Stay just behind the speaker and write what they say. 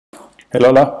Hey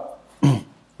Lola,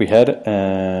 we had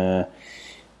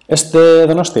 ¿Es de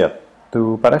Donostia,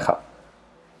 tu pareja?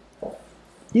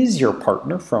 Is your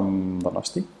partner from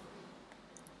Donosti?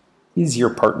 Is your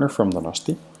partner from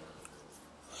Donosti?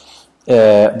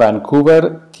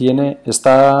 Vancouver tiene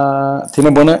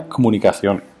buena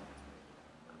comunicación.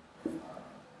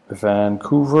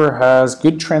 Vancouver has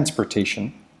good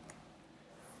transportation.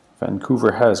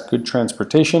 Vancouver has good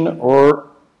transportation, or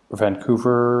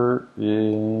Vancouver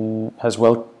has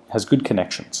good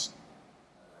connections.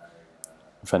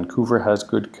 Vancouver has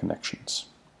good connections.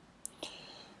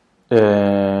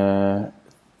 Tiene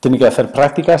que hacer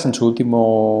prácticas en su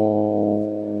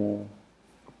último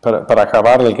para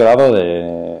acabar el grado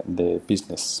de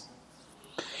business.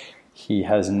 He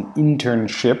has an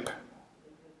internship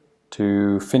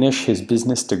to finish his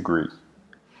business degree.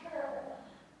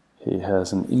 He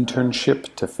has an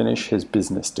internship to finish his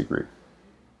business degree.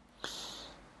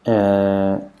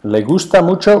 Le gusta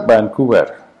mucho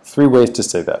Vancouver. 3 ways to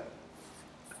say that.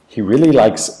 He really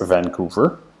likes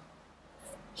Vancouver.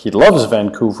 He loves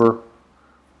Vancouver.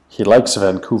 He likes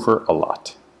Vancouver a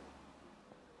lot.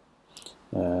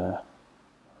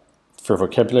 For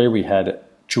vocabulary, we had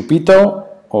chupito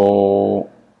o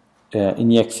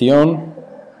inyección,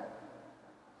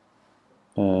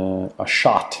 a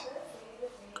shot.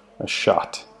 A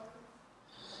shot.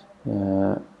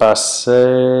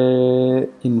 Pasé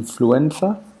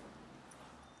influenza.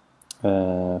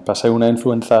 Pasé una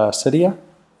influenza seria.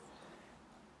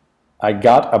 I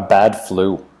got a bad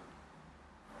flu.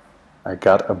 I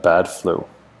got a bad flu.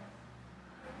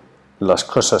 Las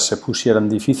cosas se pusieron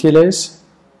difíciles.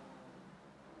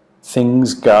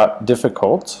 Things got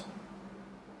difficult.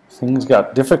 Things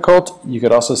got difficult. You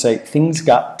could also say things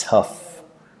got tough.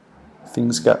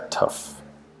 Things got tough.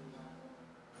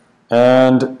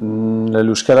 And el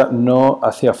euskera no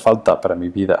hacía falta para mi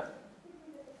vida.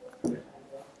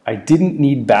 I didn't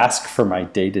need Basque for my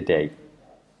day-to-day.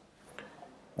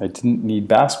 I didn't need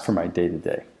Basque for my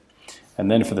day-to-day.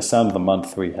 And then for the sound of the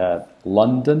month, we had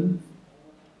London,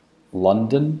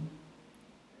 London,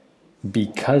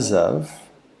 because of,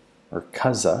 or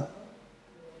kaza,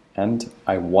 and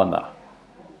I wanna.